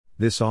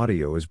This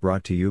audio is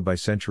brought to you by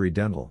Century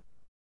Dental.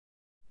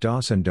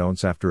 Do's and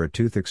don'ts after a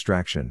tooth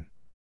extraction.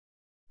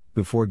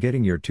 Before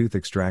getting your tooth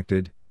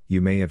extracted, you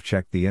may have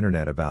checked the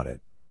internet about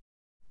it.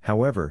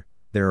 However,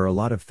 there are a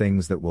lot of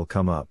things that will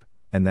come up,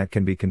 and that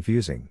can be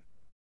confusing.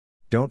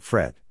 Don't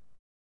fret.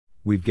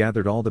 We've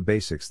gathered all the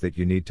basics that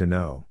you need to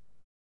know.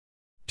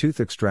 Tooth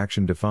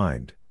extraction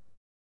defined.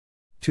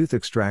 Tooth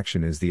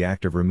extraction is the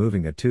act of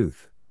removing a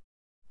tooth.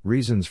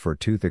 Reasons for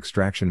tooth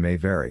extraction may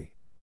vary.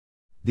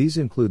 These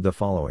include the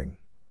following.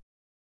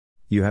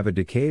 You have a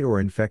decayed or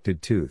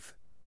infected tooth.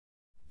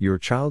 Your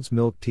child's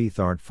milk teeth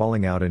aren't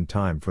falling out in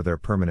time for their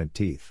permanent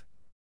teeth.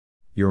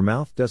 Your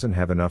mouth doesn't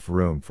have enough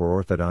room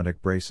for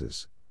orthodontic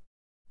braces.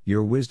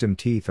 Your wisdom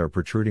teeth are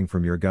protruding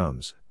from your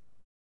gums.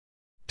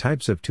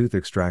 Types of tooth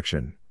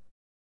extraction.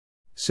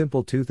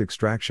 Simple tooth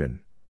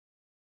extraction.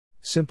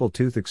 Simple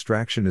tooth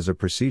extraction is a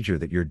procedure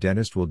that your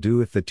dentist will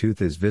do if the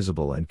tooth is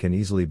visible and can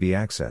easily be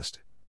accessed.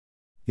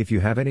 If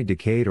you have any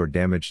decayed or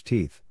damaged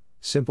teeth,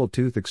 simple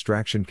tooth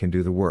extraction can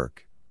do the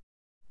work.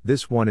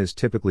 This one is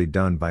typically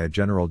done by a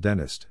general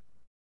dentist.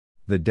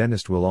 The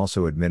dentist will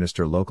also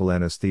administer local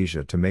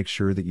anesthesia to make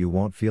sure that you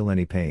won't feel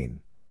any pain.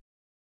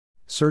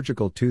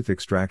 Surgical tooth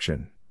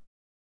extraction.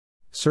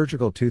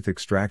 Surgical tooth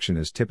extraction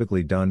is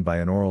typically done by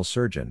an oral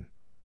surgeon.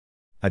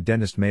 A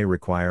dentist may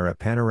require a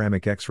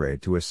panoramic X-ray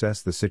to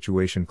assess the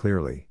situation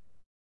clearly.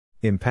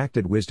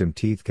 Impacted wisdom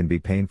teeth can be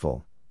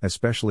painful,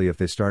 especially if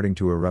they're starting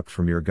to erupt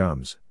from your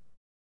gums.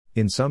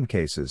 In some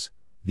cases,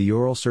 the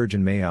oral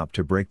surgeon may opt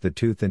to break the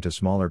tooth into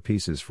smaller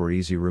pieces for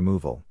easy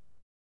removal.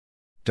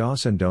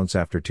 Do's and don'ts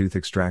after tooth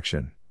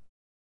extraction.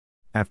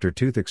 After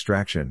tooth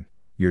extraction,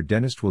 your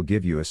dentist will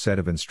give you a set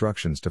of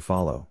instructions to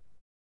follow.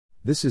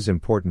 This is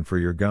important for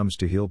your gums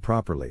to heal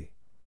properly.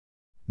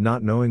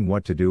 Not knowing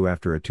what to do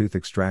after a tooth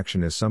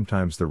extraction is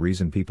sometimes the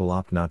reason people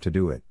opt not to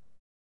do it.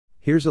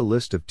 Here's a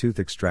list of tooth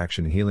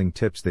extraction healing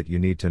tips that you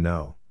need to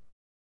know.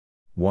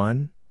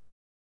 1.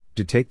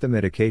 To take the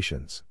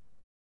medications.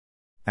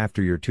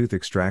 After your tooth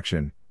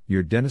extraction,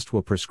 your dentist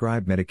will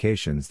prescribe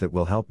medications that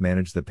will help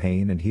manage the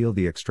pain and heal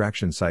the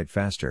extraction site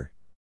faster.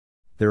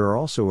 There are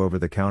also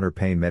over-the-counter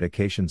pain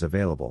medications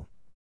available.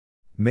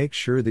 Make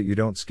sure that you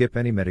don't skip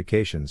any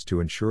medications to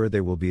ensure they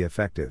will be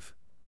effective.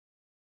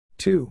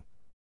 2.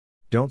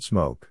 Don't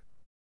smoke.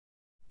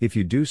 If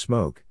you do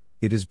smoke,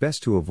 it is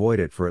best to avoid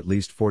it for at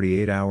least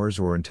 48 hours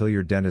or until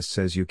your dentist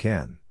says you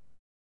can.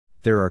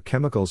 There are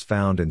chemicals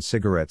found in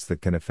cigarettes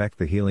that can affect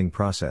the healing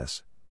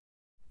process.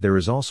 There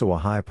is also a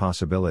high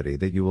possibility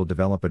that you will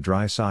develop a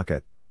dry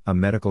socket, a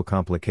medical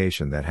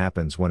complication that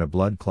happens when a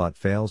blood clot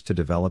fails to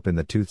develop in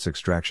the tooth's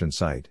extraction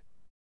site.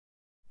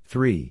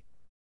 3.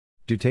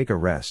 Do take a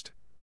rest.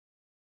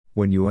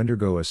 When you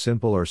undergo a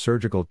simple or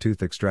surgical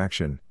tooth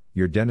extraction,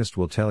 your dentist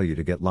will tell you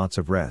to get lots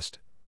of rest.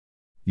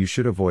 You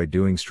should avoid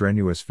doing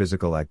strenuous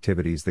physical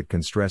activities that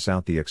can stress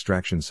out the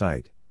extraction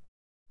site.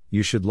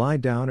 You should lie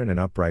down in an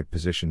upright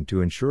position to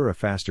ensure a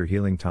faster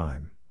healing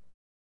time.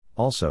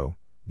 Also,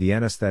 the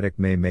anesthetic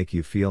may make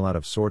you feel out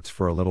of sorts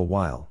for a little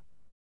while.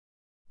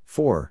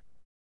 4.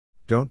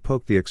 Don't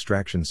poke the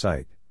extraction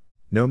site.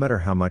 No matter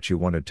how much you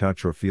want to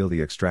touch or feel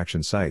the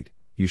extraction site,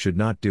 you should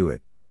not do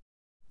it.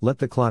 Let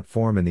the clot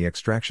form in the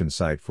extraction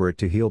site for it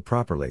to heal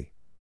properly.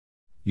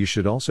 You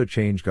should also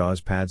change gauze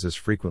pads as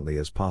frequently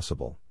as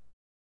possible.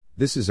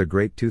 This is a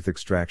great tooth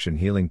extraction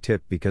healing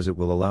tip because it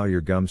will allow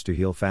your gums to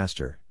heal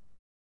faster.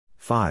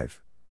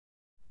 5.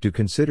 Do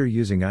consider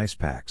using ice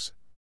packs.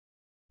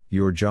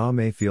 Your jaw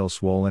may feel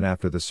swollen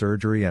after the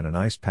surgery and an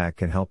ice pack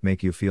can help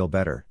make you feel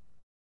better.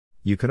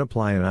 You can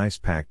apply an ice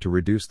pack to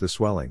reduce the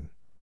swelling.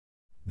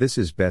 This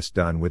is best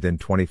done within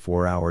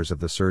 24 hours of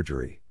the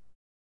surgery.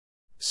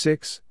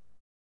 6.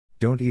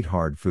 Don't eat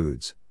hard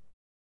foods.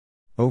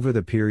 Over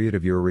the period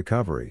of your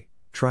recovery,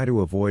 try to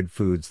avoid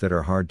foods that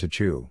are hard to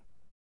chew.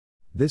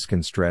 This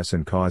can stress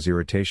and cause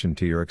irritation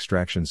to your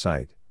extraction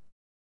site.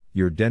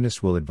 Your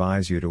dentist will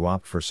advise you to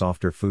opt for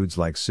softer foods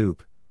like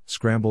soup,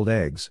 scrambled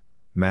eggs,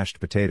 mashed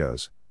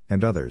potatoes,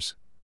 and others.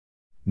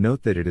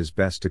 Note that it is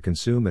best to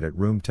consume it at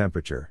room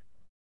temperature.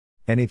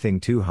 Anything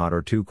too hot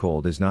or too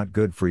cold is not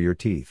good for your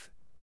teeth.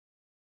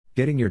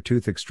 Getting your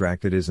tooth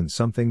extracted isn't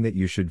something that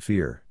you should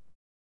fear.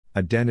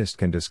 A dentist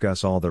can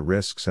discuss all the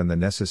risks and the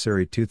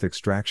necessary tooth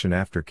extraction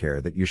aftercare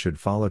that you should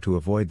follow to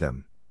avoid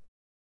them.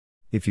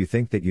 If you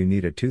think that you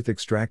need a tooth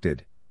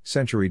extracted,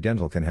 Century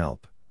Dental can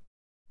help.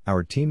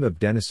 Our team of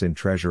dentists in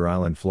Treasure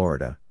Island,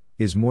 Florida,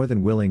 is more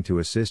than willing to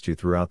assist you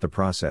throughout the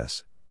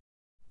process.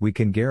 We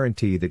can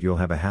guarantee that you'll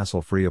have a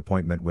hassle-free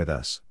appointment with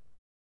us.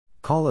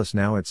 Call us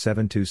now at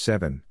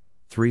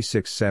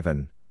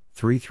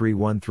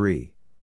 727-367-3313